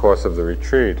during the course of the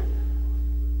retreat,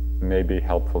 may be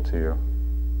helpful to you.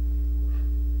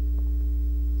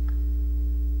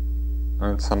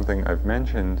 And it's something I've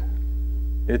mentioned.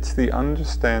 It's the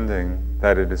understanding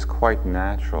that it is quite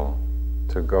natural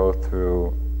to go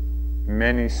through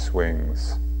many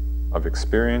swings of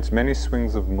experience, many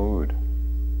swings of mood.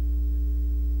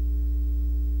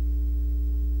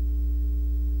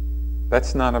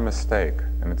 That's not a mistake,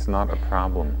 and it's not a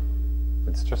problem.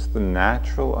 It's just the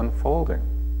natural unfolding.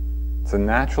 It's a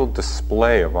natural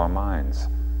display of our minds.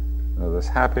 You know, there's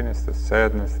happiness, there's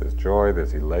sadness, there's joy,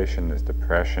 there's elation, there's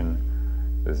depression,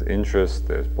 there's interest,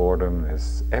 there's boredom,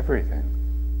 there's everything.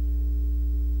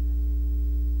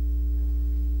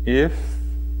 If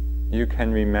you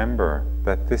can remember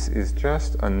that this is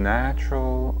just a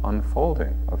natural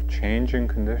unfolding of changing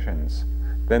conditions,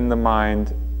 then the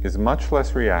mind is much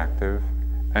less reactive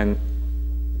and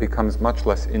becomes much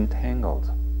less entangled.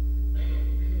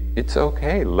 It's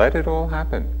okay, let it all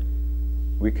happen.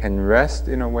 We can rest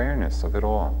in awareness of it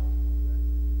all.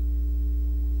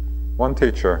 One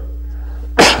teacher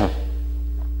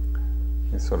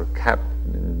he sort of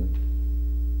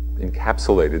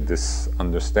encapsulated this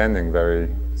understanding very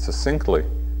succinctly.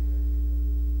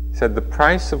 He said, the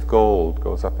price of gold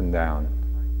goes up and down,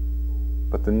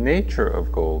 but the nature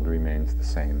of gold remains the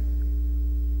same.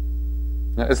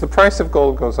 Now, as the price of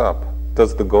gold goes up,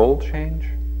 does the gold change?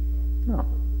 No.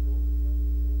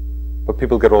 But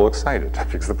people get all excited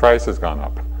because the price has gone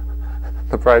up.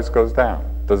 The price goes down.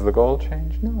 Does the gold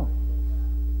change? No.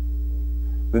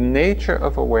 The nature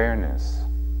of awareness,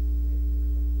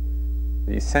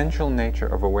 the essential nature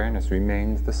of awareness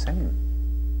remains the same.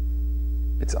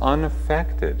 It's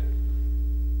unaffected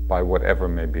by whatever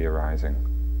may be arising.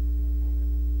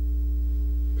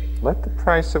 Let the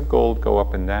price of gold go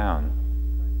up and down.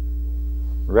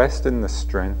 Rest in the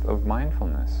strength of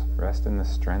mindfulness. Rest in the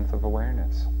strength of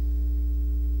awareness.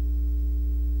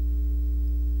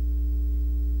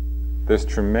 There's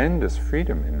tremendous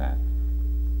freedom in that.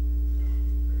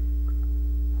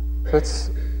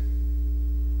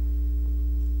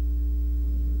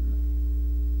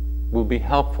 Will be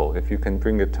helpful if you can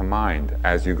bring it to mind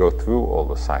as you go through all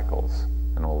the cycles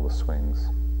and all the swings.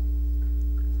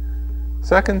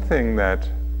 Second thing that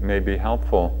may be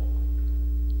helpful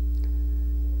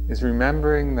is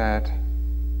remembering that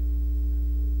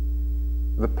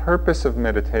the purpose of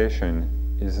meditation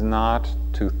is not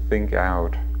to think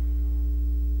out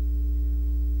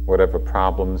whatever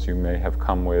problems you may have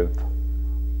come with,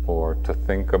 or to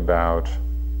think about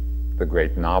the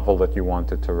great novel that you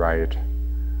wanted to write,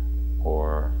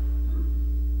 or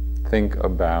think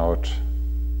about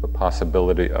the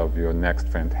possibility of your next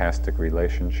fantastic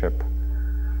relationship.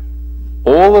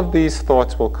 All of these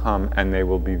thoughts will come and they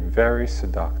will be very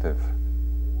seductive.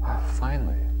 Oh,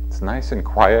 finally, it's nice and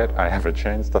quiet. I have a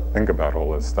chance to think about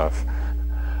all this stuff.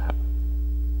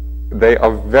 They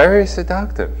are very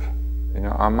seductive. You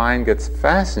know, our mind gets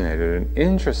fascinated and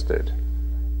interested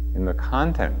in the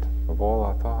content of all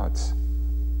our thoughts.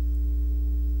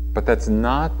 But that's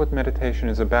not what meditation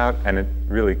is about, and it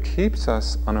really keeps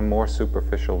us on a more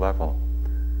superficial level.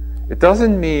 It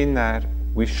doesn't mean that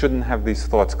we shouldn't have these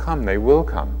thoughts come. They will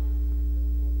come.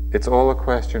 It's all a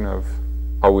question of,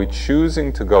 are we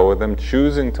choosing to go with them,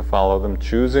 choosing to follow them,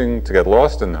 choosing to get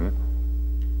lost in them,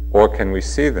 or can we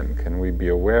see them? Can we be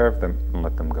aware of them and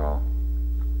let them go?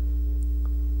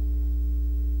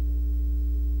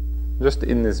 Just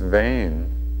in this vein,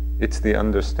 it's the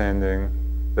understanding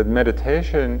that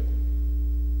meditation,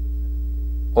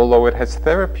 although it has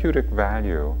therapeutic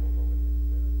value,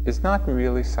 is not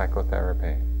really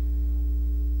psychotherapy.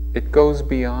 It goes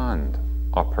beyond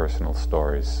our personal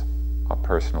stories, our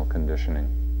personal conditioning.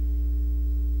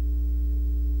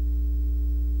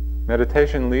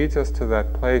 Meditation leads us to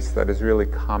that place that is really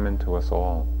common to us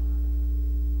all.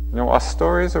 You know, our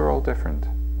stories are all different,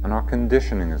 and our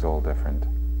conditioning is all different.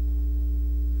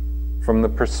 From the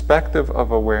perspective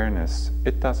of awareness,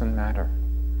 it doesn't matter.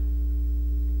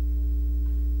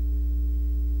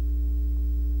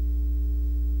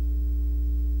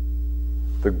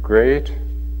 The great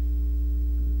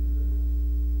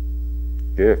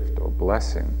gift or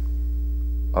blessing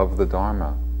of the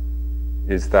Dharma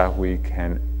is that we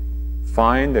can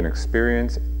find and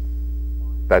experience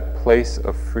that place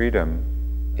of freedom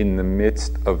in the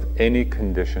midst of any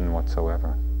condition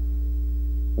whatsoever.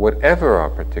 Whatever our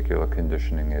particular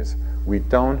conditioning is, we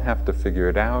don't have to figure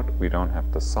it out, we don't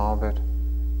have to solve it.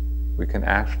 We can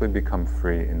actually become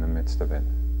free in the midst of it.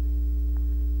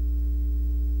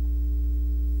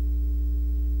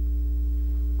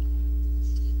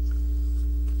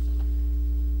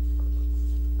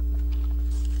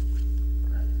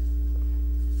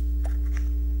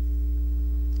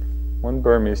 one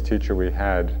Burmese teacher we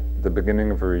had at the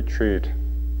beginning of a retreat,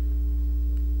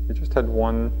 he just had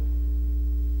a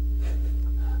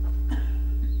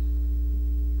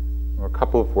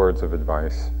couple of words of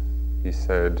advice. He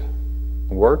said,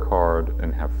 work hard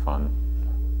and have fun.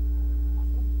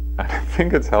 And I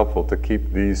think it's helpful to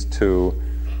keep these two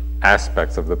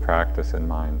aspects of the practice in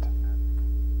mind.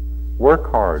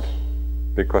 Work hard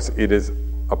because it is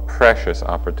a precious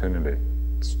opportunity.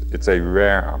 It's a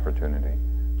rare opportunity.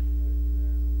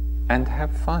 And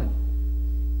have fun.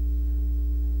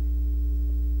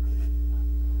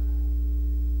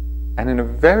 And in a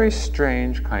very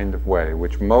strange kind of way,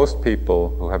 which most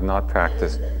people who have not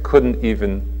practiced couldn't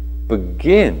even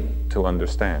begin to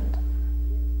understand,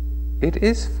 it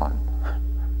is fun.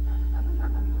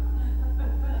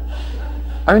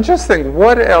 I mean, just think,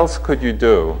 what else could you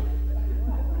do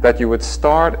that you would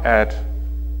start at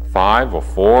 5 or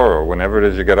 4 or whenever it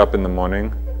is you get up in the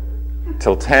morning,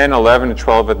 till 10, 11,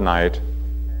 12 at night,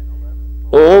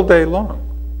 all day long?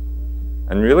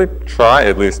 And really try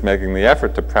at least making the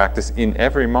effort to practice in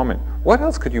every moment. What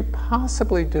else could you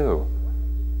possibly do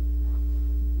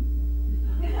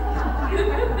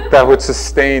that would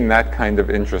sustain that kind of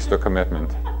interest or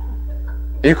commitment?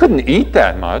 You couldn't eat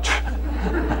that much.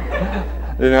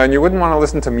 And you wouldn't want to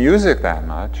listen to music that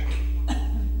much.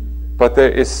 But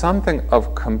there is something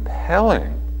of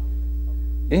compelling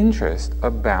interest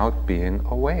about being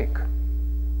awake,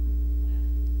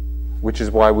 which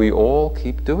is why we all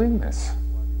keep doing this.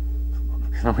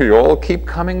 We all keep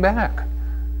coming back.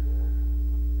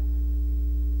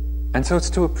 And so it's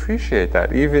to appreciate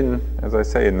that, even, as I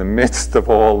say, in the midst of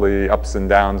all the ups and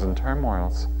downs and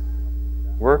turmoils.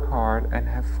 Work hard and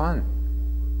have fun.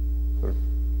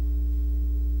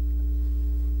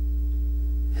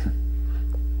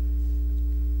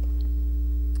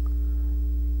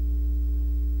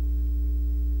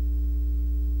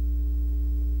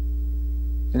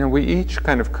 We each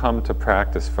kind of come to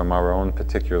practice from our own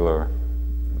particular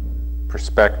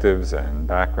perspectives and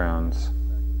backgrounds.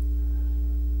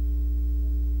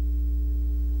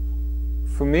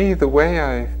 For me, the way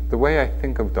I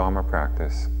think of Dharma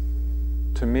practice,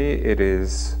 to me it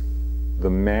is the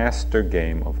master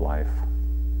game of life.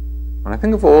 When I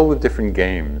think of all the different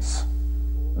games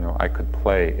I could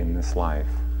play in this life,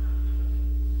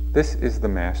 this is the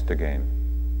master game,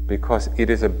 because it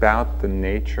is about the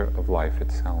nature of life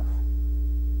itself.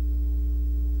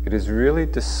 It is really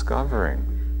discovering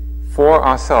for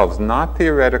ourselves, not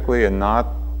theoretically and not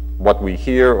what we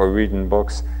hear or read in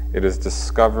books, it is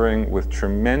discovering with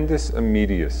tremendous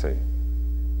immediacy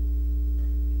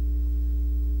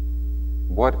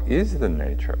what is the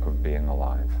nature of being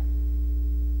alive?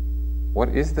 What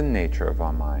is the nature of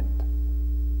our mind?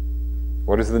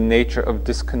 What is the nature of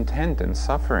discontent and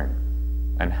suffering?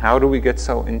 And how do we get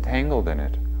so entangled in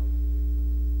it?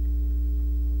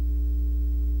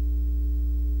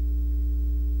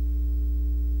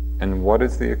 And what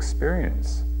is the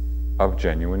experience of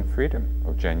genuine freedom,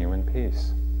 of genuine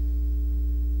peace?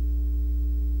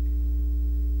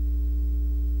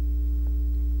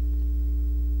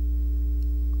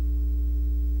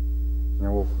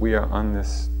 We are on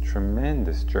this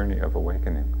tremendous journey of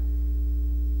awakening.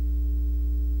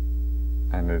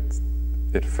 And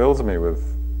it fills me with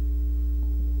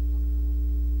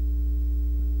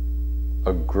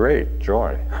a great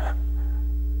joy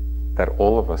that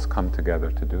all of us come together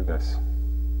to do this.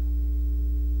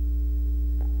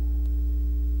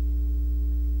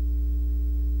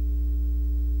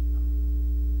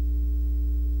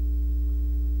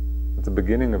 At the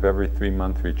beginning of every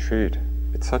 3-month retreat,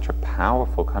 it's such a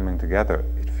powerful coming together.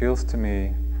 It feels to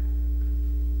me,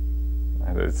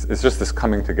 and it's just this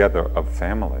coming together of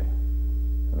family,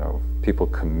 people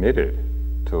committed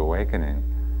to awakening.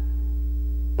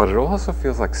 But it also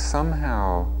feels like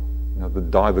somehow,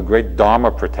 the great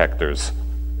Dharma protectors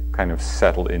kind of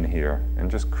settle in here and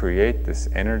just create this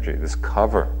energy, this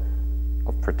cover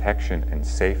of protection and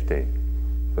safety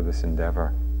for this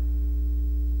endeavor.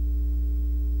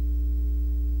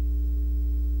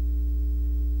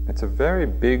 It's a very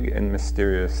big and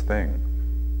mysterious thing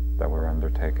that we're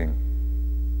undertaking.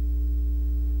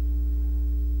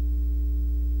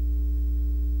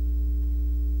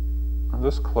 I'll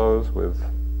just close with,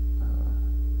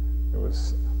 it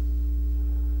was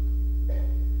kind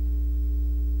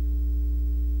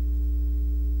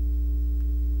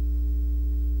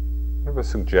of a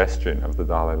suggestion of the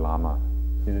Dalai Lama.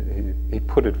 He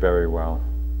put it very well.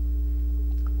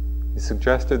 He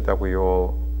suggested that we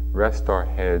all rest our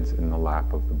heads in the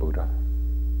lap of the Buddha.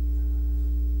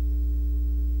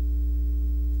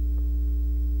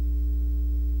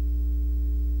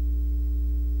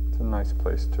 It's a nice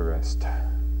place to rest.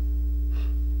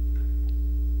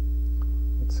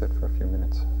 sit for a few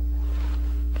minutes.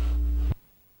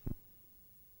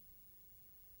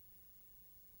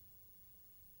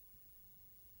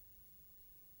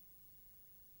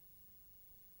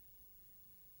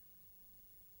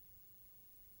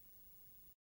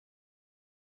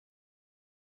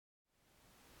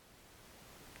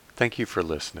 Thank you for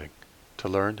listening. To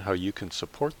learn how you can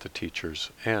support the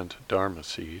teachers and Dharma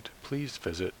Seed, please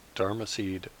visit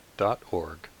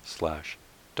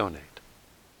dharmaseed.org/donate.